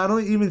top of that, I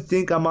don't even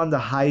think I'm on the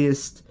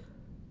highest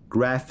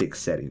graphic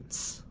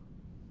settings.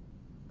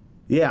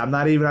 Yeah, I'm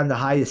not even on the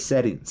highest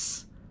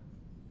settings.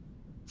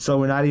 So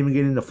we're not even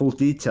getting the full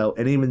detail.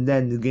 And even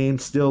then, the game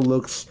still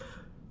looks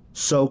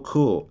so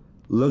cool.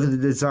 Look at the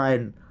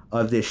design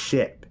of this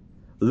ship.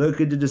 Look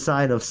at the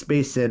design of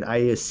space, and I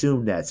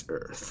assume that's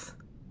Earth.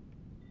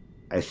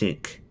 I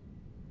think.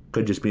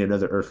 Could just be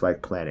another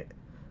Earth-like planet.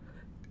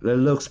 It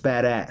looks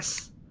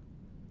badass.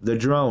 The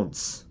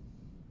drones.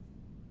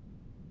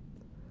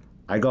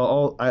 I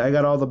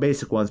got all the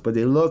basic ones, but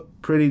they look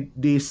pretty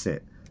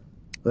decent.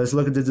 Let's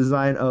look at the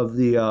design of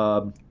the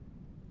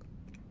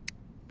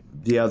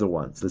other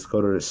ones. Let's go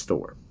to the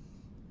store.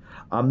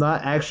 I'm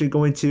not actually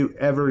going to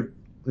ever,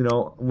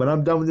 when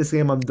I'm done with this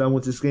game, I'm done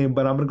with this game,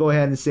 but I'm going to go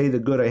ahead and say the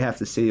good I have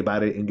to say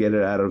about it and get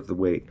it out of the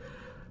way.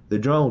 The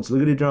drones,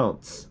 look at the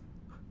drones.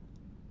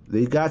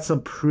 They got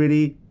some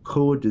pretty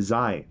cool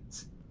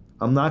designs.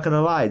 I'm not going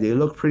to lie, they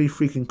look pretty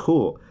freaking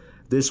cool.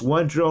 This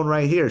one drone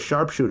right here,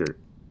 sharpshooter.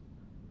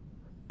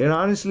 It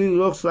honestly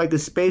looks like a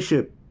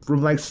spaceship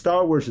from like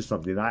Star Wars or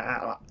something.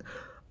 I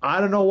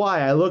don't know why.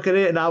 I look at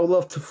it and I would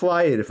love to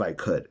fly it if I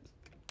could.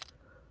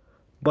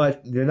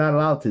 But you're not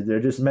allowed to. They're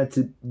just meant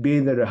to be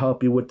there to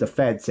help you with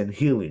defense and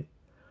healing.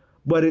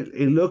 But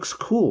it looks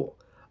cool.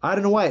 I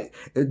don't know why.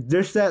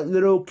 There's that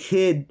little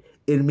kid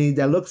in me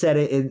that looks at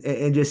it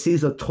and just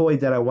sees a toy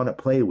that I want to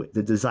play with.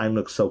 The design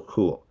looks so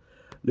cool.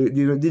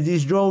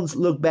 These drones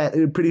look bad.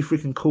 They're pretty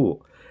freaking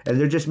cool. And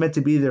they're just meant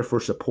to be there for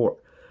support.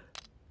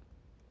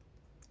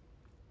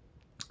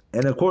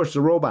 And of course,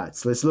 the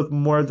robots. Let's look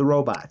more at the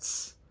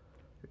robots.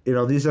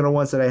 These are the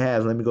ones that I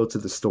have. Let me go to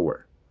the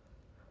store.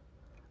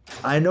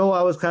 I know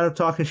I was kind of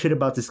talking shit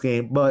about this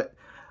game, but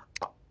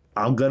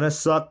I'm going to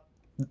suck.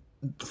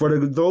 For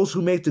those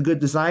who make the good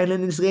design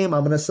in this game,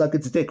 I'm going to suck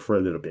its dick for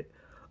a little bit.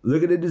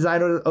 Look at the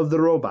design of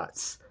the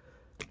robots.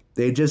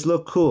 They just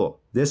look cool.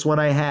 This one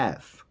I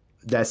have.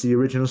 That's the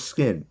original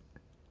skin.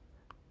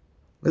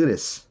 Look at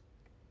this.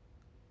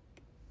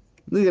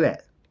 Look at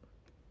that.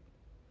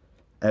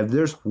 If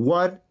there's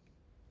one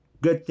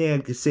good thing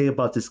I can say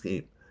about this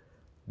game,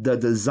 the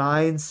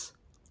designs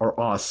are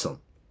awesome.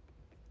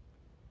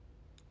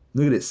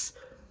 Look at this.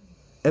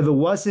 If it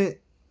wasn't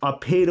a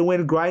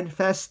pay-to-win grind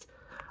fest,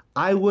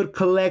 I would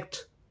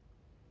collect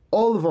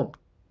all of them.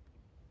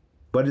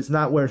 But it's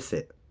not worth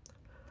it.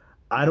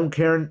 I don't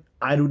care.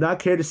 I do not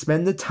care to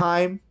spend the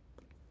time,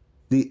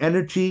 the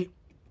energy,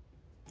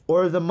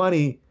 or the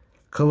money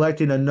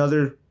collecting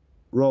another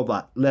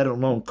robot, let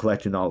alone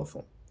collecting all of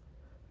them.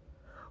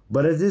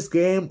 But if this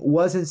game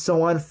wasn't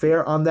so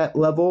unfair on that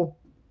level,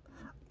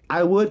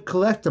 I would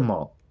collect them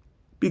all.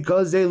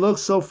 Because they look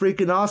so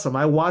freaking awesome.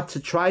 I want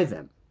to try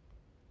them.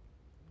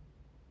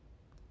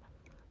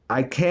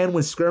 I can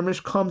when Skirmish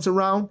comes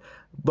around.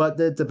 but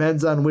that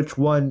depends on which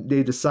one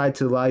they decide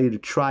to allow you to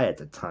try at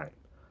the time.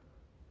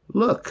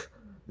 Look,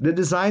 the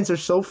designs are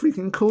so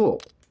freaking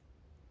cool.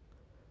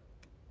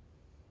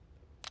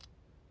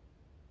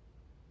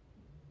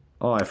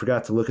 Oh, I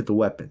forgot to look at the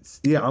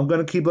weapons. Yeah, I'm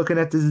going to keep looking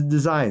at the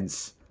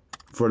designs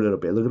for a little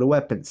bit. Look at the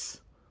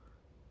weapons.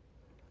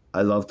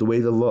 I love the way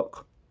they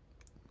look.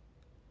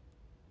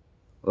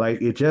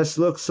 Like, it just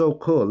looks so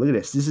cool. Look at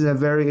this. This is a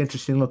very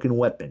interesting looking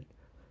weapon.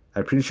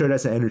 I'm pretty sure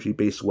that's an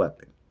energy-based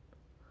weapon.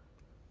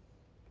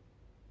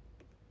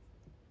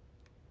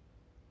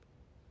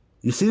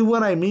 You see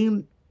what I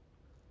mean?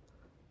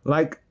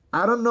 Like,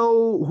 I don't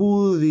know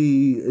who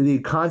the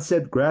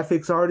concept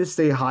graphics artists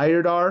they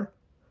hired are,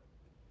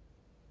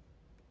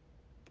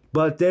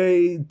 but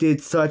they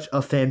did such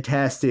a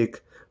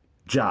fantastic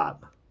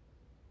job.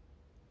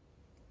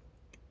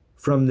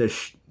 From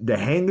the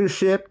hangar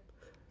ship,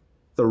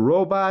 the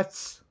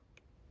robots,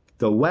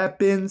 the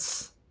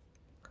weapons,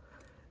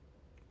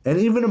 and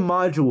even the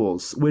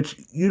modules, which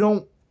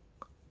you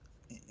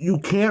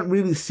can't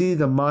really see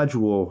the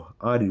module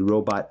on the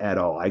robot at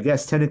all. I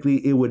guess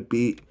technically it would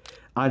be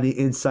on the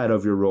inside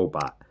of your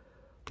robot.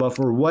 But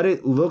for what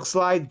it looks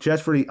like,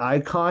 just for the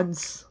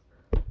icons,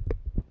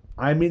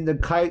 I mean, the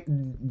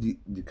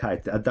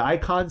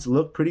icons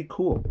look pretty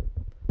cool.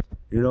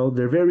 You know,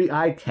 they're very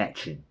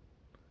eye-catching.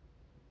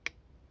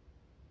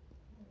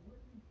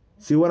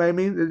 See what I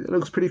mean? It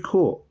looks pretty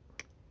cool.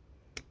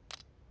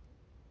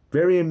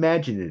 Very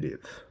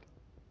imaginative.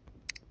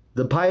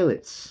 The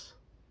pilots.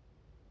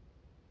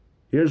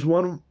 Here's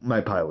one of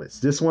my pilots.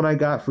 This one I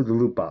got for the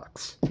loot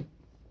box.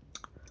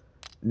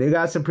 They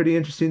got some pretty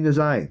interesting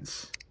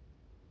designs.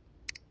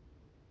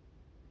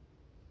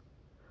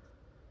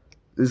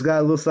 This guy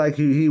looks like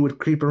he would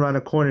creep around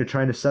a corner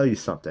trying to sell you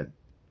something.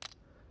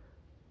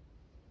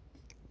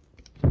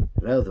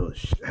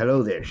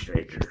 Hello there,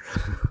 stranger.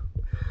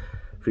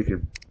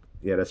 Freaking,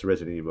 yeah, that's a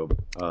Resident Evil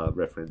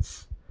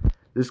reference.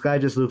 This guy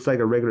just looks like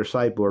a regular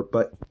cyborg,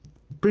 but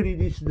pretty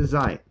decent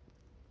design.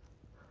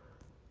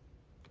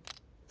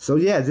 So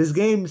yeah, this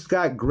game's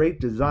got great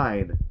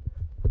design,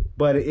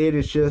 but it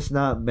is just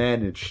not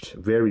managed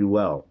very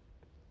well.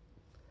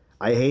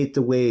 I hate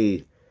the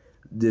way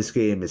this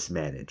game is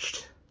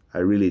managed. I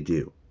really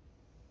do.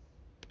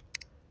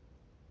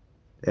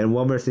 And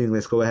one more thing,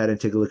 let's go ahead and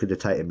take a look at the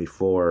Titan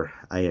before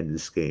I end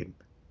this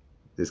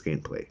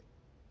gameplay.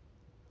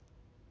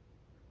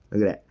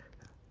 Look at that.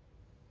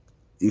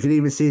 You can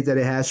even see that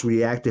it has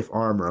reactive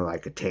armor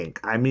like a tank.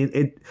 I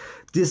mean,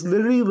 this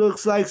literally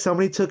looks like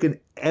somebody took an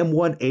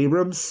M1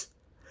 Abrams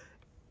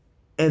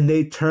and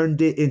they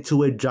turned it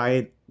into a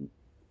giant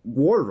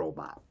war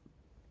robot.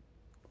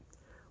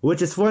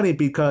 Which is funny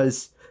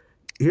because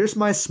here's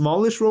my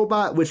smallest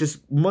robot, which is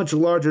much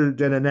larger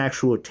than an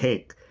actual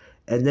tank.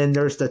 And then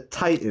there's the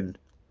Titan,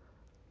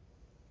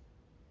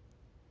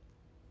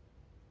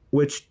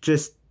 which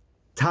just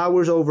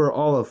towers over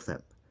all of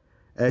them.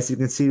 As you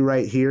can see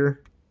right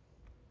here.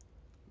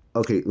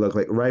 Okay, look,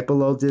 like right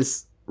below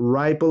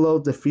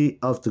the feet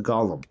of the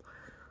golem,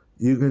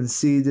 you can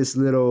see this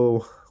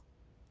little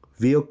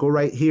vehicle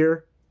right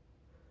here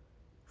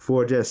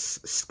for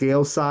just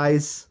scale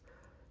size.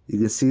 You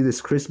can see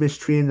this Christmas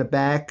tree in the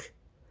back,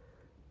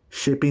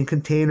 shipping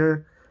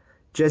container,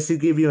 just to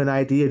give you an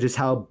idea just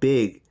how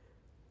big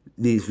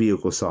these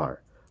vehicles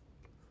are,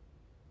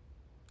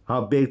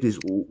 how big these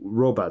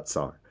robots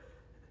are.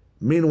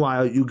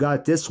 Meanwhile, you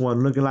got this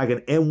one looking like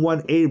an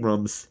M1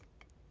 Abrams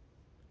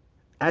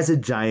as a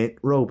giant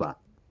robot.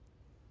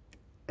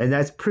 And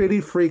that's pretty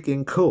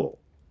freaking cool.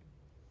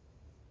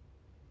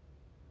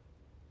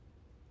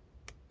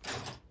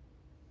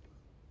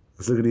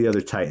 Let's look at the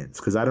other Titans,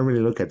 because I don't really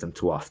look at them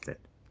too often.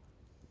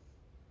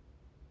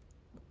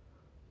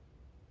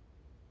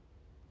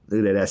 Look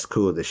at that, that's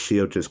cool. The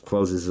shield just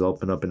closes and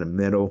opens up in the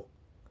middle.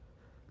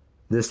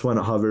 This one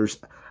hovers.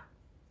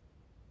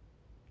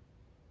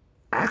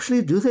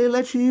 Actually, do they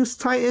let you use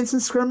Titans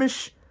in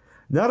Skirmish?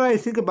 Now that I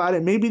think about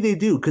it, maybe they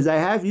do, because I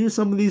have used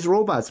some of these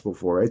robots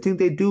before. I think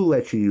they do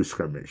let you use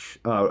Skirmish,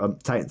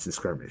 Titans in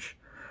Skirmish.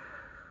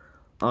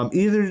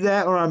 Either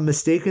that or I'm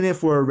mistaking it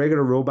for a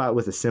regular robot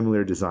with a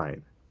similar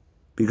design,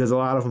 because a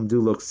lot of them do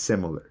look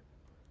similar.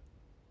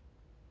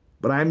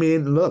 But I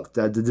mean, look,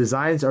 the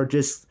designs are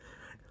just...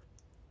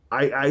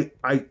 I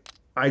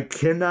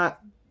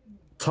cannot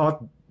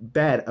talk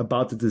bad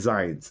about the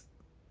designs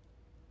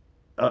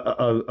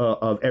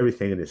of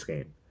everything in this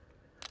game.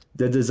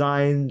 The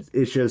design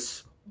is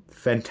just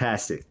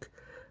fantastic.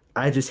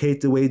 I just hate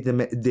the way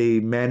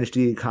they manage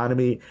the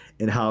economy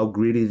and how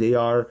greedy they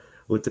are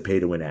with the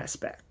pay-to-win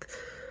aspect.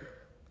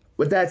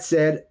 With that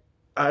said,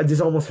 this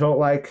almost felt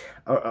like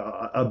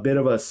a bit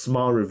of a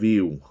small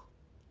review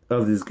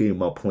of this game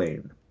while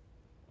playing.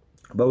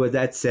 But with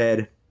that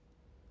said,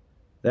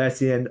 that's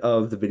the end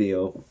of the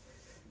video.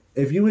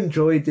 If you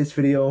enjoyed this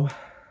video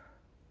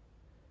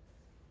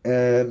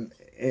and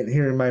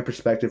hearing my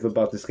perspective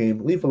about this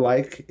game, leave a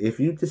like. If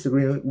you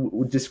disagree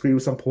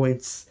with some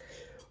points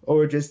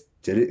or just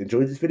didn't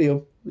enjoy this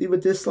video, leave a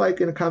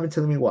dislike and a comment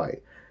telling me why.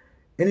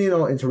 Any and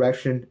all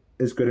interaction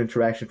is good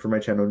interaction for my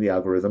channel and the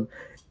algorithm.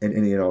 and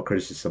any and all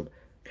criticism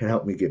can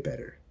help me get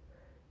better.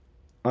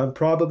 I'm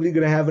probably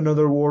going to have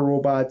another War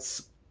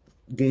Robots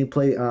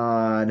gameplay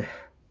on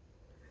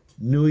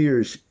New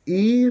Year's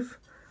Eve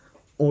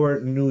or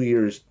New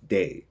Year's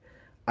Day.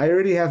 I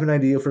already have an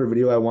idea for a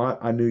video I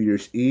want on New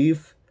Year's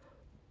Eve,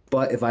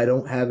 but if I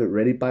don't have it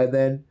ready by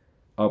then,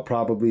 I'll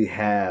probably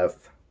have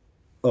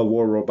a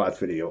War Robots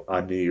video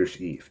on New Year's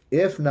Eve.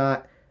 If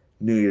not,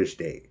 New Year's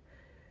Day.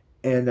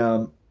 And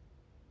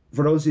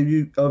for those of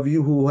you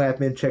who have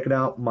been checking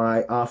out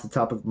my off the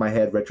top of my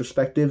head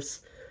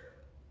retrospectives,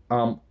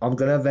 I'm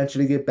gonna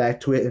eventually get back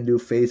to it and do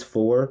Phase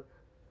 4.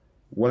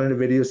 One of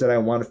the videos that I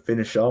want to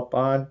finish up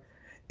on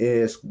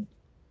is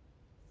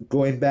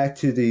going back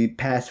to the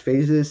past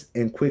phases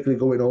and quickly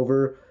going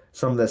over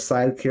some of the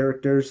side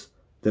characters,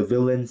 the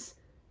villains,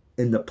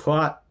 and the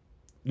plot.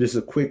 Just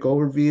a quick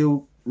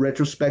overview,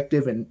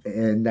 retrospective,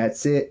 and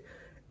that's it.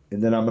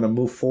 And then I'm gonna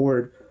move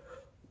forward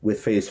with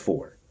Phase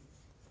 4.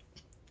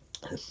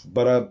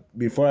 But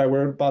before I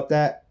worry about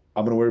that,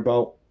 I'm gonna worry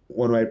about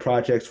one of my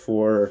projects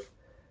for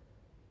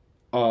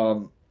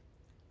New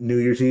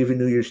Year's Eve and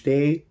New Year's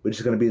Day, which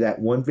is gonna be that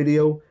one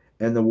video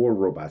and the War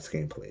Robots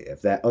gameplay.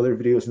 If that other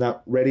video is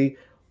not ready,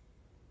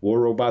 War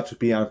Robots will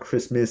be on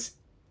Christmas.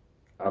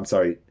 I'm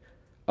sorry,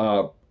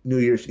 New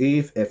Year's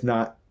Eve. If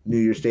not New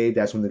Year's Day,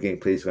 that's when the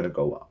gameplay is gonna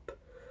go up.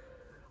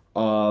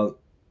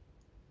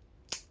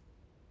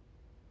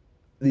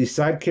 The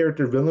side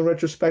character villain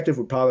retrospective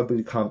will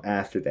probably come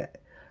after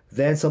that.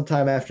 Then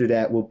sometime after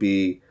that will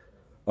be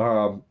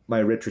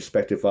my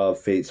retrospective of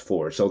Phase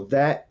 4. So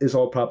that is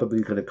all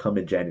probably going to come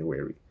in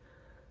January.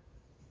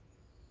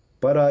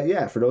 But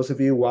yeah, for those of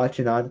you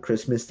watching on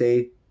Christmas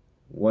Day,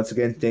 once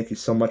again, thank you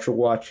so much for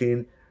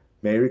watching.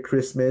 Merry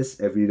Christmas.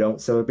 If you don't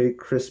celebrate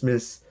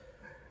Christmas,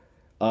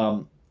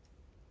 Happy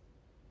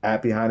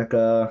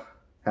Hanukkah,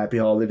 Happy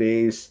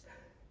Holidays,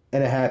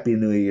 and a Happy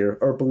New Year,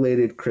 or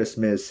belated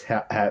Christmas,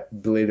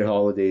 belated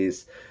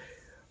holidays,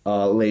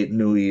 late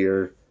New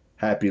Year,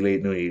 Happy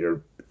late New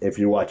Year, if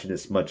you're watching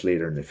this much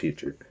later in the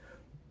future.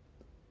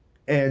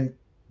 And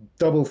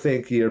double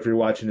thank you if you're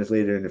watching this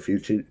later in the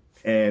future,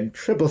 and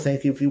triple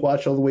thank you if you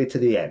watch all the way to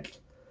the end.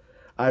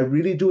 I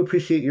really do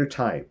appreciate your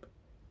time.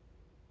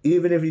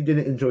 Even if you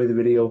didn't enjoy the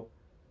video,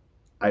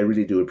 I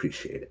really do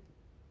appreciate it.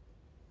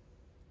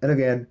 And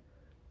again,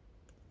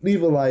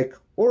 leave a like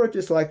or a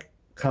dislike,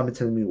 comment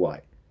telling me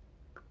why.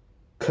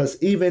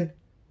 Because even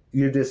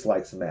your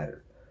dislikes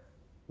matter,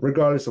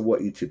 regardless of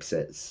what YouTube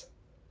says.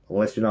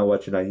 Unless you're not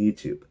watching on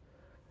YouTube.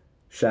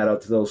 Shout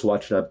out to those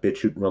watching on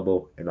BitChute,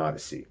 Rumble, and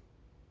Odyssey.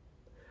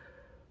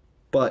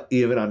 But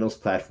even on those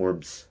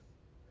platforms,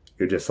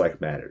 your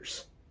dislike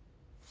matters.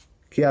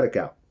 Chaotic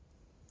out.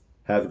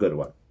 Have a good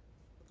one.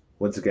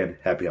 Once again,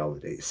 happy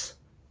holidays.